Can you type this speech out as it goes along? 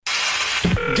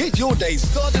Get your day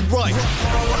started right.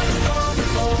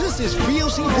 This is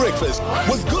VOC Breakfast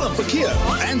with Gulam Fakir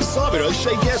and Sabira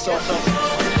Sheikh Yasser.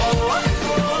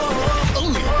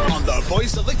 Only on the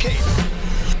Voice of the Cape.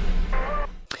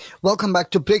 Welcome back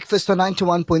to Breakfast on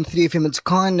 91.3 FM. It's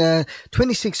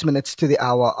 26 minutes to the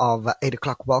hour of 8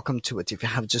 o'clock. Welcome to it. If you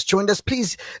have just joined us,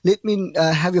 please let me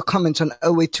have your comments on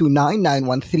 0829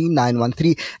 913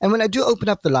 913. And when I do open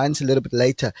up the lines a little bit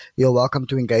later, you're welcome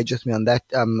to engage with me on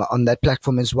that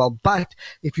platform as well. But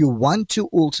if you want to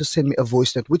also send me a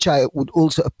voice note, which I would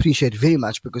also appreciate very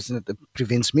much because it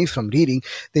prevents me from reading,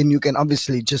 then you can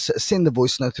obviously just send the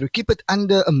voice note through. Keep it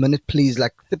under a minute, please,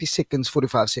 like 30 seconds,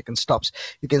 45 seconds tops.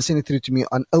 You can send it through to me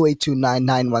on 0829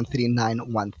 913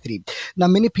 913. Now,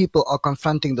 many people are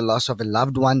confronting the loss of a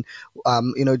loved one,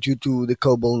 due to the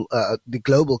global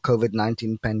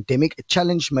COVID-19 pandemic, a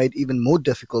challenge made even more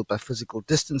difficult by physical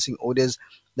distancing orders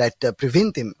that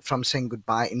prevent them from saying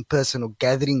goodbye in person or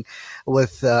gathering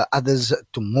with others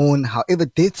to mourn. However,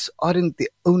 deaths aren't the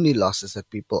only losses that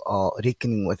people are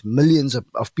reckoning with. Millions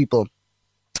of people,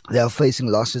 they are facing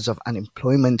losses of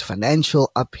unemployment,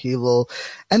 financial upheaval,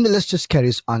 and the list just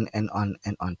carries on and on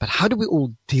and on. But how do we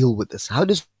all deal with this? How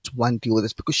does one deal with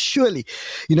this? Because surely,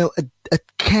 it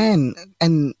can,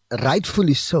 and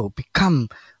rightfully so, become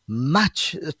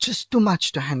just too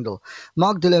much to handle.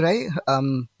 Mark Delaray,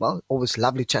 always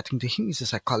lovely chatting to him. He's a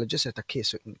psychologist at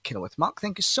Akeso Kenilworth. Mark,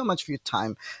 thank you so much for your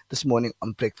time this morning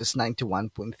on Breakfast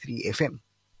 91.3 FM.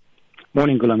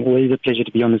 Morning, Gulam. Always a pleasure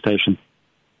to be on the station.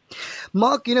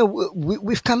 Mark,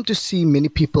 we've come to see many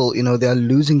people, they are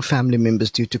losing family members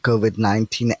due to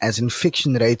COVID-19 as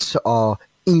infection rates are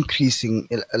increasing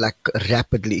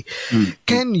rapidly. Mm-hmm.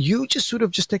 Can you just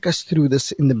take us through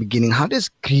this in the beginning? How does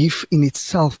grief in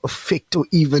itself affect or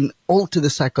even alter the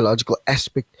psychological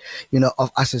aspect, of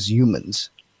us as humans?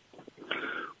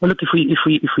 Well, look, if we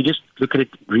just look at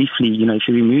it briefly, if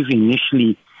you remove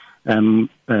initially any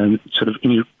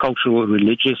cultural or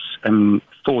religious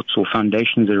thoughts or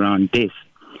foundations around death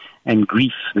and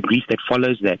grief, the grief that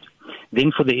follows that,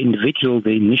 then for the individual,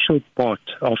 the initial part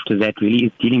after that really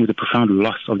is dealing with the profound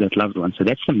loss of that loved one. So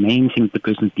that's the main thing the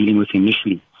person is dealing with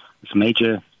initially. It's a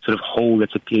major sort of hole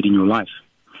that's appeared in your life.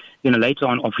 Later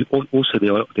on, also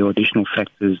there are additional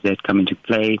factors that come into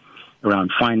play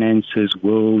around finances,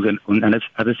 wills, and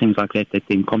other things like that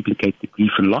then complicate the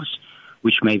grief and loss,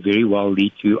 which may very well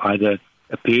lead to either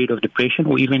a period of depression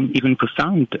or even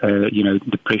profound,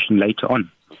 depression later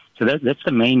on. So that's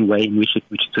the main way in which it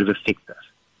sort of affects us.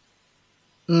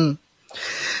 Mm.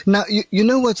 Now,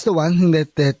 what's the one thing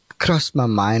that crossed my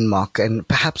mind, Mark, and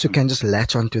perhaps you can just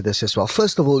latch onto this as well.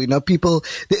 First of all, people,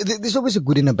 there's always a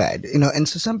good and a bad, and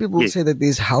so some people will say that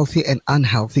there's healthy and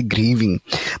unhealthy grieving.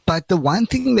 But the one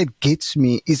thing that gets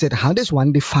me is that how does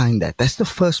one define that? That's the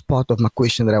first part of my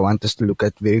question that I want us to look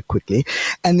at very quickly.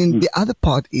 And then the other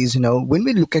part is, when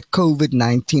we look at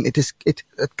COVID-19, it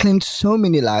claimed so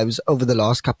many lives over the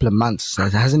last couple of months.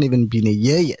 It hasn't even been a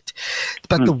year yet.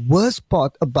 But the worst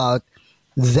part about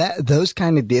those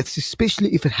kind of deaths,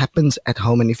 especially if it happens at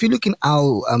home, and if you look in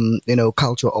our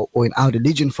culture or in our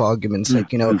religion, for argument's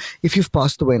sake, if you've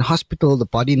passed away in hospital, the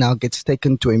body now gets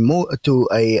taken to a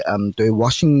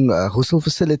washing ghusl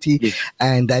facility,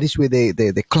 and that is where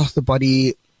they cloth the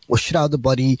body or shroud the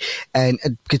body, and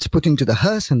it gets put into the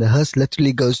hearse, and the hearse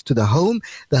literally goes to the home.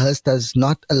 The hearse does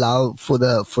not allow for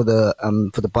the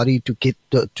body to get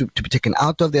to be taken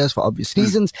out of the hearse for obvious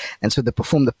reasons, and so they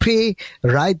perform the prayer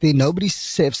right there. Nobody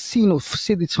have seen or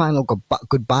said its final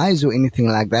goodbyes or anything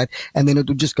like that, and then it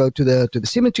would just go to the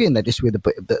cemetery, and that is where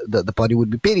the body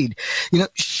would be buried.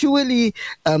 Surely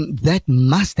that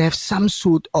must have some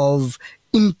sort of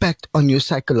impact on your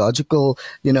psychological,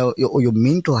 or your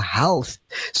mental health.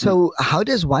 So how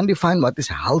does one define what is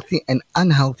healthy and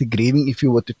unhealthy grieving if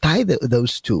you were to tie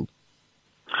those two?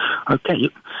 Okay.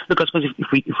 Look, I suppose if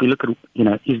we look at,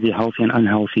 is there healthy and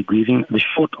unhealthy grieving? The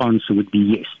short answer would be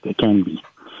yes, there can be.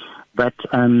 But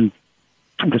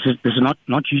this is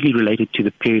not usually related to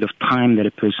the period of time that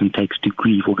a person takes to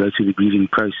grieve or go through the grieving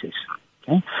process.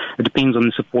 Okay? It depends on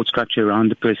the support structure around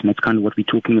the person. That's kind of what we're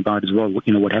talking about as well.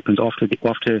 What happens after the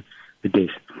death.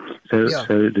 So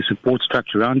the support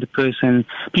structure around the person.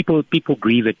 People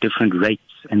grieve at different rates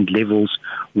and levels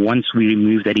once we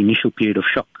remove that initial period of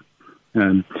shock.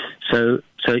 So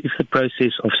if the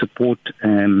process of support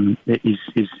is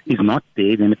not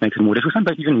there, then it makes it more difficult.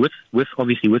 But even with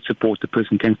support, the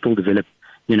person can still develop,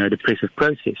 a depressive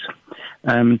process.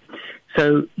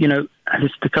 The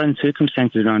current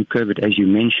circumstances around COVID, as you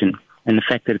mentioned, and the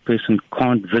fact that a person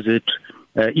can't visit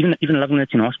even a loved one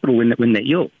that's in hospital when they're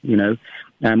ill,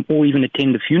 or even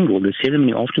attend the funeral, the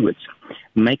ceremony afterwards,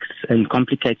 makes and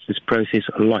complicates this process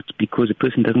a lot, because a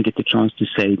person doesn't get the chance to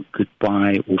say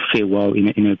goodbye or farewell in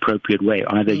an appropriate way,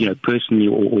 either personally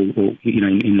or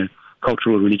in a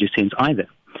cultural or religious sense either.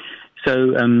 So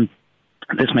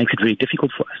this makes it very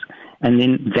difficult for us. And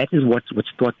then that is what's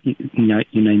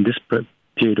in this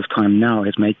period of time now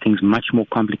has made things much more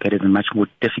complicated and much more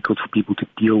difficult for people to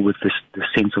deal with this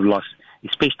sense of loss,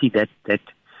 especially that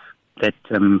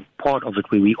part of it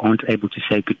where we aren't able to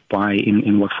say goodbye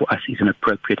in what for us is an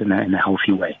appropriate and a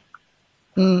healthy way.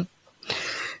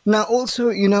 Now,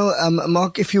 also,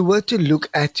 Mark, if you were to look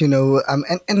at,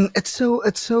 and it's so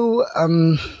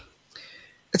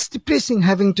it's depressing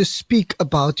having to speak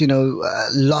about,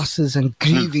 losses and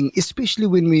grieving, especially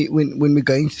when we're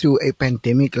going through a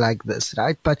pandemic like this,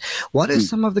 right? But what are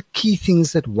some of the key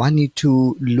things that one need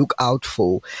to look out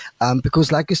for?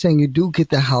 Because like you're saying, you do get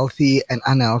the healthy and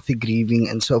unhealthy grieving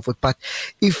and so forth. But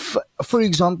if, for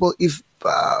example, if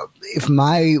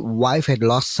my wife had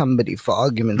lost somebody, for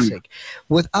argument's sake,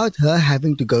 without her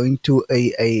having to go into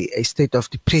a state of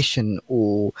depression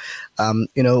or,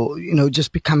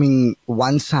 just becoming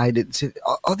one-sided,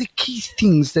 are the key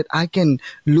things that I can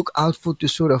look out for to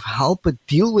sort of help her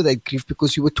deal with that grief?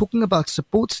 Because you were talking about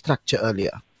support structure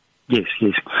earlier. Yes.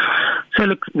 So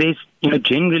look, there's,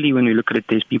 generally when we look at it,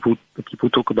 there's people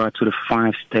talk about sort of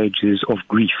 5 stages of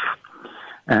grief.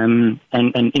 And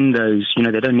in those, they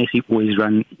don't necessarily always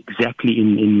run exactly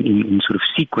in sort of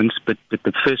sequence, but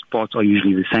the first parts are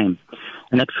usually the same.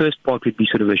 And that first part would be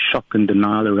sort of a shock and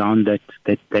denial around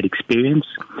that experience.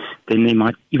 Then there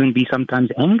might even be sometimes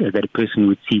anger that a person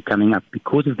would see coming up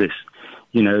because of this,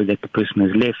 that the person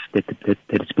has left, that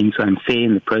it's been so unfair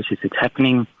in the process that's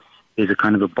happening. There's a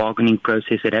kind of a bargaining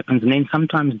process that happens. And then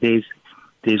sometimes there's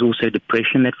also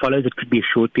depression that follows. It could be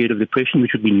a short period of depression,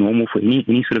 which would be normal for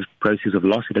any sort of process of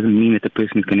loss. It doesn't mean that the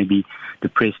person is going to be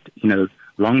depressed,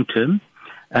 long term.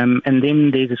 And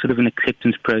then there's a sort of an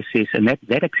acceptance process, and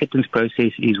that acceptance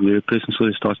process is where a person sort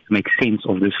of starts to make sense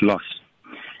of this loss.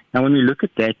 Now, when we look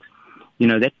at that,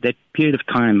 that period of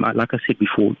time, like I said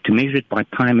before, to measure it by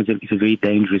time is a very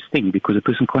dangerous thing, because a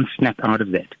person can't snap out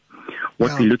of that.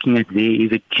 What we're looking at there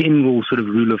is a general sort of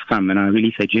rule of thumb, and I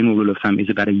really say general rule of thumb is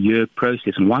about a year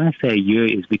process. And why I say a year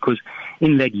is because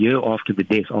in that year after the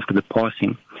death, after the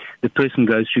passing, the person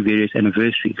goes through various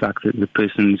anniversaries, like the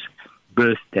person's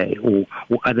birthday or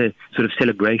other sort of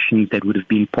celebrations that would have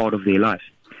been part of their life.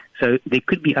 So there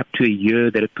could be up to a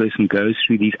year that a person goes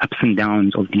through these ups and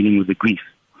downs of dealing with the grief.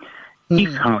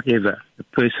 If, however, the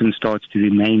person starts to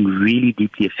remain really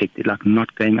deeply affected, like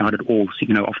not going out at all,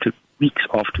 after weeks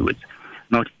afterwards,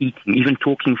 not eating, even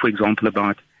talking, for example,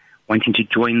 about wanting to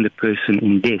join the person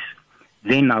in death,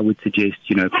 then I would suggest,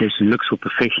 a person looks for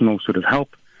professional sort of help,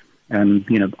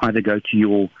 either go to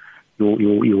your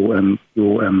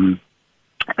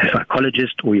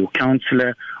psychologist or your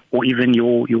counselor or even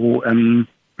your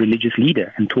religious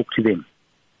leader and talk to them.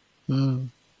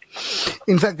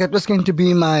 In fact, that was going to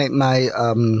be my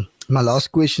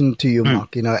last question to you,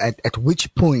 Mark. At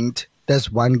which point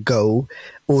does one go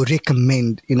or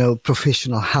recommend,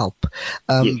 professional help,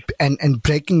 and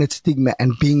breaking that stigma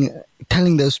and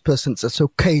telling those persons it's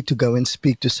okay to go and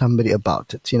speak to somebody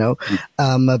about it,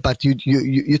 but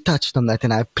you touched on that,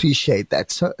 and I appreciate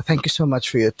that. So thank you so much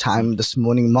for your time this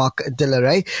morning, Mark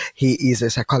Delaray. He is a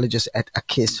psychologist at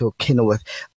Akeso Kenilworth.